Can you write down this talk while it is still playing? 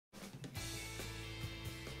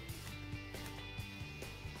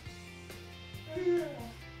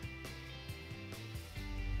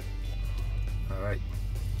Alright,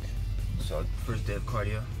 so first day of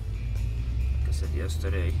cardio. Like I said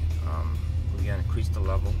yesterday, we're gonna increase the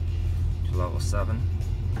level to level 7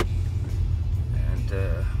 and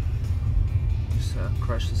just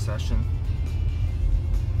crush the session.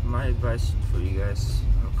 My advice for you guys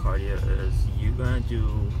on cardio is you're gonna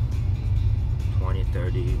do 20,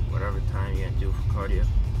 30, whatever time you're gonna do for cardio.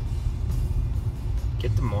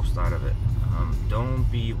 Get the most out of it. Don't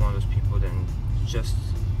be one of those people that just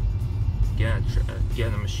get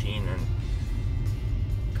in the machine and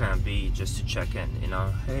kind of be just to check in, you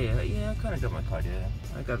know, hey, yeah, I kind of got my cardio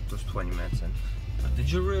in. I got those 20 minutes in. But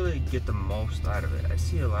did you really get the most out of it? I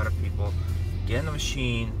see a lot of people get in the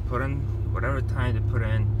machine, put in whatever time they put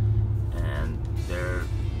in, and they're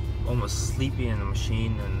almost sleeping in the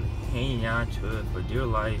machine and hanging on to it for dear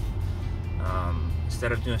life.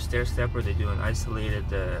 Instead of doing stair stepper, they're doing isolated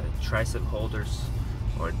tricep holders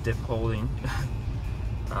or dip holding.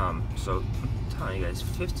 So I'm telling you guys,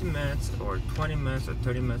 15 minutes or 20 minutes or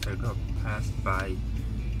 30 minutes are gonna pass by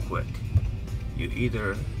quick. You're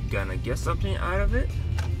either gonna get something out of it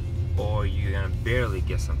or you're gonna barely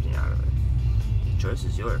get something out of it. The choice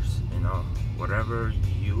is yours, you know. Whatever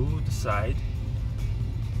you decide,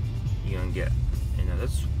 you're gonna get. You know,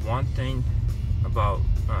 that's one thing about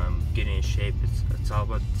getting in shape. It's all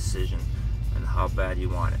about the decision and how bad you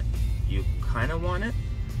want it. You kind of want it,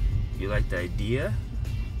 you like the idea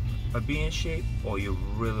of being in shape, or you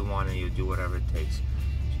really want it, you do whatever it takes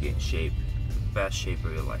to get in shape, the best shape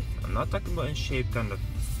of your life. I'm not talking about in shape kind of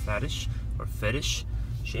fetish or fetish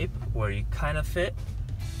shape where you kind of fit,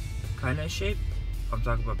 kind of shape. I'm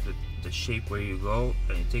talking about the shape where you go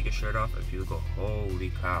and you take your shirt off, if you go,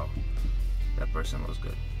 holy cow, that person looks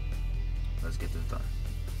good. Let's get this done.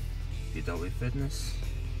 IvansFitness,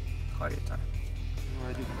 cardio time. What do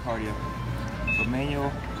I do for cardio? So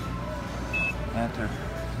manual, enter.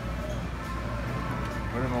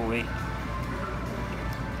 Whatever weight.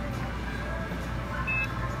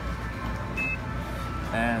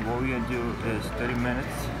 And what we're gonna do is 30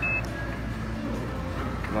 minutes,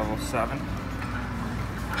 level 7.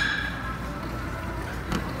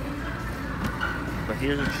 But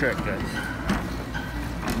here's a trick, guys.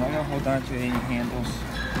 I'm not gonna hold on to any handles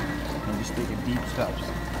and just take a deep steps.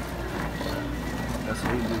 That's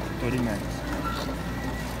what we do for 30 minutes.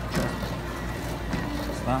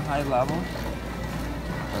 It's not high level,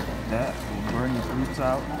 but that will burn your glutes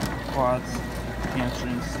out, quads,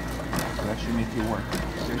 hamstrings. It'll actually make you work.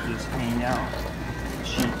 They're just hanging out the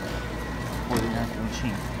sheet before they enter the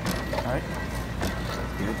machine. Alright?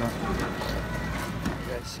 Let's get it done.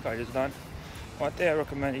 Guys, cardio's done. One thing I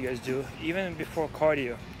recommend you guys do, even before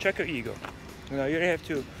cardio, check your ego. You know, you don't have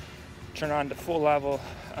to turn on the full level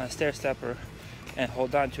stair stepper and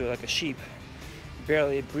hold on to it like a sheep,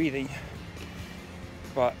 barely breathing,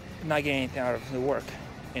 but not getting anything out of the work,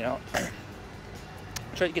 you know.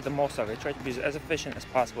 Try to get the most of it. Try to be as efficient as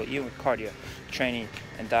possible, even with cardio, training,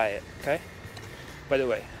 and diet, okay? By the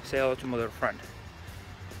way, say hello to my little friend.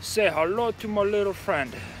 Say hello to my little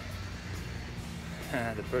friend.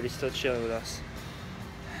 The birdie's still chilling with us.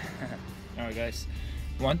 Alright guys,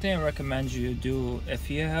 one thing I recommend you do, if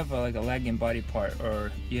you have like a lagging body part,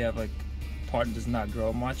 or you have like a part that does not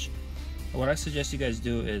grow much, what I suggest you guys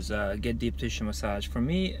do is get deep tissue massage. For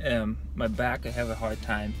me, my back, I have a hard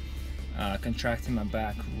time contracting my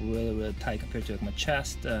back really tight compared to like my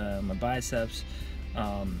chest, my biceps,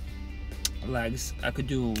 legs. I could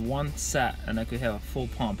do one set and I could have a full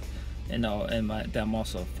pump, you know, in that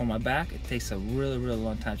muscle. For my back, it takes a really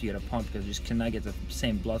long time to get a pump because you just cannot get the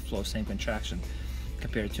same blood flow, same contraction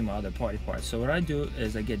compared to my other body parts. So what I do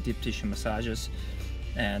is I get deep tissue massages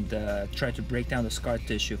and try to break down the scar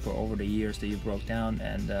tissue for over the years that you broke down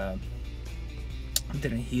and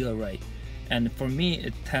didn't heal right. And for me,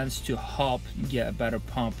 it tends to help get a better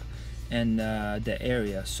pump in the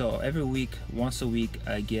area. So every week, once a week,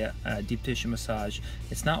 I get a deep tissue massage.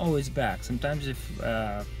 It's not always back. Sometimes if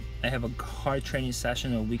I have a hard training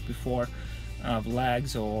session a week before of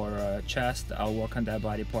legs or chest, I'll work on that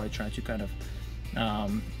body part, trying to kind of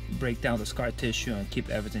break down the scar tissue and keep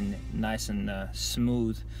everything nice and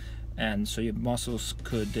smooth, and so your muscles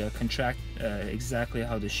could contract exactly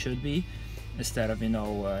how they should be, instead of, you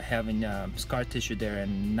know, having scar tissue there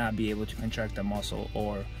and not be able to contract the muscle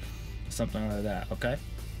or something like that. Okay,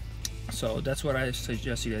 so that's what I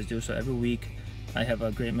suggest you guys do. So every week I have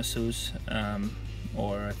a great masseuse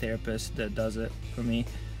or a therapist that does it for me,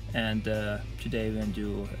 and today we're gonna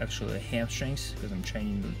do actually hamstrings because I'm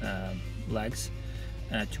training legs.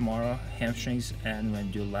 Tomorrow hamstrings, and we're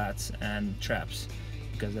gonna do lats and traps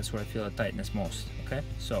because that's where I feel the tightness most. Okay,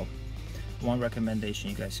 so one recommendation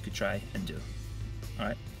you guys could try and do. All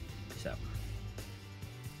right, peace out.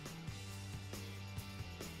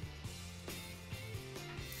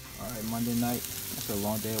 All right, Monday night after a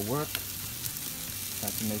long day of work,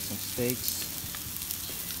 got to make some steaks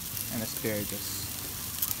and asparagus.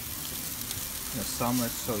 In the summer,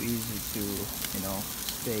 it's so easy to,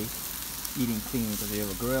 stay eating clean because you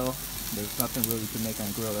have a grill. There's nothing really to make on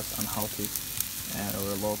a grill that's unhealthy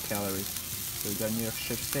or low calorie. So we got New York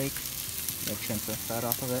strip steak. We're gonna trim some fat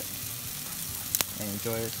off of it and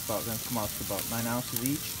enjoy it. It's about gonna come out to about 9 ounces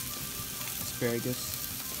each.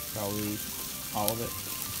 Asparagus, probably all of it.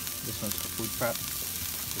 This one's for food prep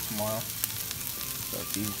for tomorrow, so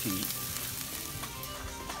it's easy to eat.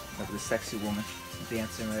 Look at the sexy woman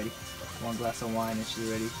dancing already. One glass of wine and she's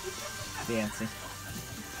already dancing.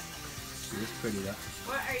 She is pretty though.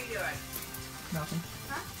 What are you doing? Nothing.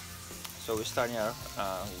 Huh? So we're starting our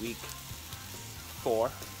week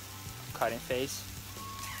 4 cutting phase.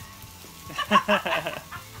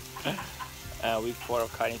 Week 4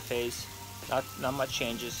 of cutting phase. Not much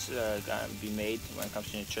changes gonna be made when it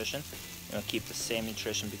comes to nutrition. Keep the same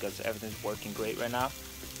nutrition because everything's working great right now.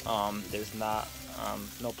 There's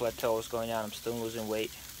no plateaus going on. I'm still losing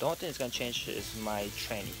weight. The only thing that's gonna change is my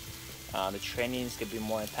training. The training is gonna be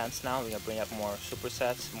more intense now. We're gonna bring up more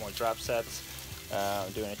supersets, more drop sets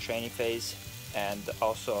during the training phase, and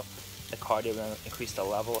also the cardio. We're gonna increase the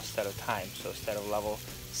level instead of time. So instead of level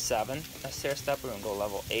 7 stair step, we're gonna go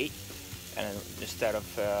level 8, and then instead of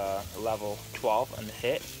level 12 on the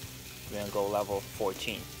hit, we're gonna go level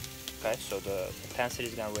 14. Okay, so the intensity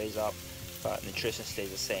is gonna raise up, but nutrition stays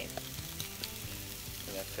the same.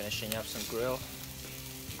 We're finishing up some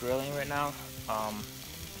grilling right now.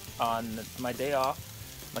 On my day off,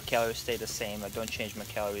 my calories stay the same. I don't change my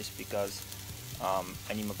calories because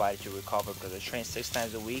I need my body to recover, because I train 6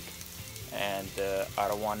 times a week, and I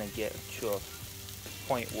don't want to get to a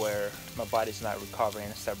point where my body's not recovering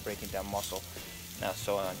and start breaking down muscle. Now,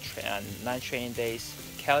 so on non-training days,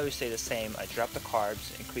 calories stay the same. I drop the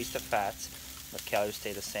carbs, increase the fats, but calories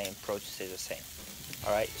stay the same, protein stays the same.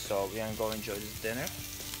 All right, so we're gonna go enjoy this dinner,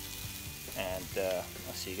 and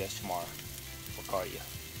I'll see you guys tomorrow for cardio.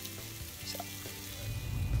 Peace out.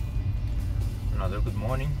 Another good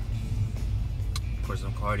morning for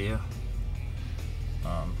some cardio.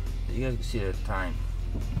 You guys can see the time,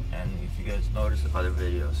 and if you guys notice other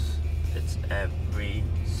videos, it's every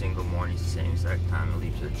single morning, same exact time I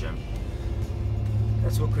leave to the gym.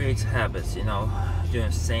 That's what creates habits, doing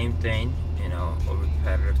the same thing, over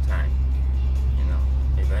repetitive time.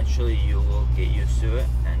 Eventually you will get used to it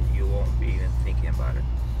and you won't be even thinking about it.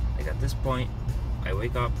 Like at this point, I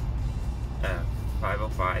wake up at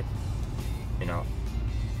 5:05,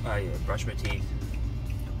 I brush my teeth,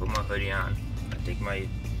 I put my hoodie on, I take my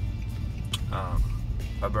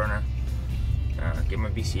burner, get my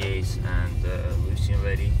BCAAs and leucine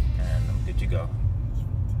ready, and I'm good to go.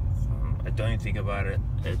 I don't even think about it,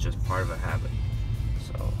 it's just part of a habit.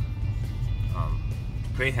 So,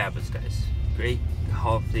 great habits, guys. Great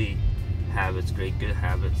healthy habits, great good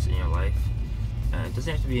habits in your life. It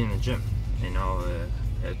doesn't have to be in the gym,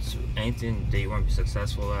 it's anything that you want to be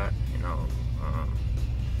successful at,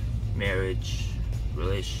 marriage,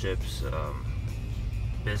 relationships,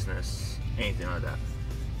 business, anything like that.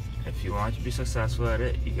 If you want to be successful at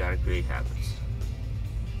it, you gotta create habits,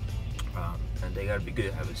 and they gotta be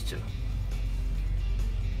good habits too.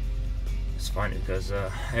 It's funny because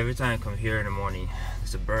every time I come here in the morning,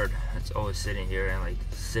 there's a bird that's always sitting here and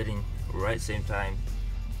sitting right same time,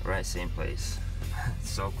 right same place. It's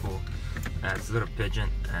so cool. It's a little pigeon,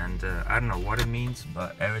 and I don't know what it means,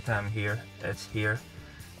 but every time I'm here, it's here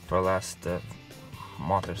for the last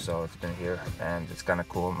month or so. It's been here, and it's kind of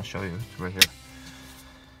cool. I'm gonna show you. It's right here.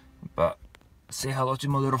 But say hello to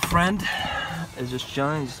my little friend. It's just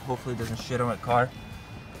chilling. Just hopefully doesn't shit on my car.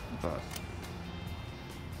 But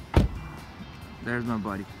there's my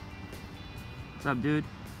buddy. What's up, dude?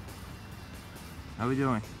 How we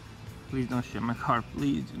doing? Please don't shit my car.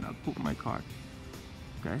 Please do not poop my car.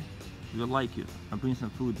 Okay? We'll like you. I'll bring some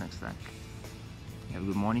food next time. You have a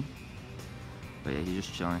good morning? But yeah, he's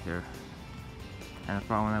just chilling here. And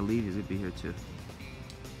probably when I leave, he's gonna be here too.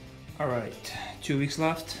 Alright, 2 weeks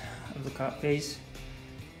left of the cut phase.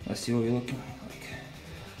 Let's see what we're looking like.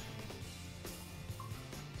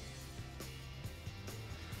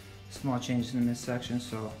 Small changes in the midsection,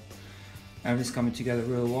 so everything's coming together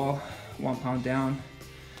really well. 1 pound down,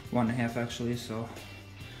 1.5 actually, so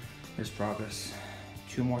there's progress.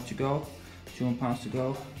 2 more to go, 2 more pounds to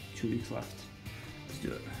go, 2 weeks left. Let's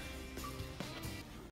do it.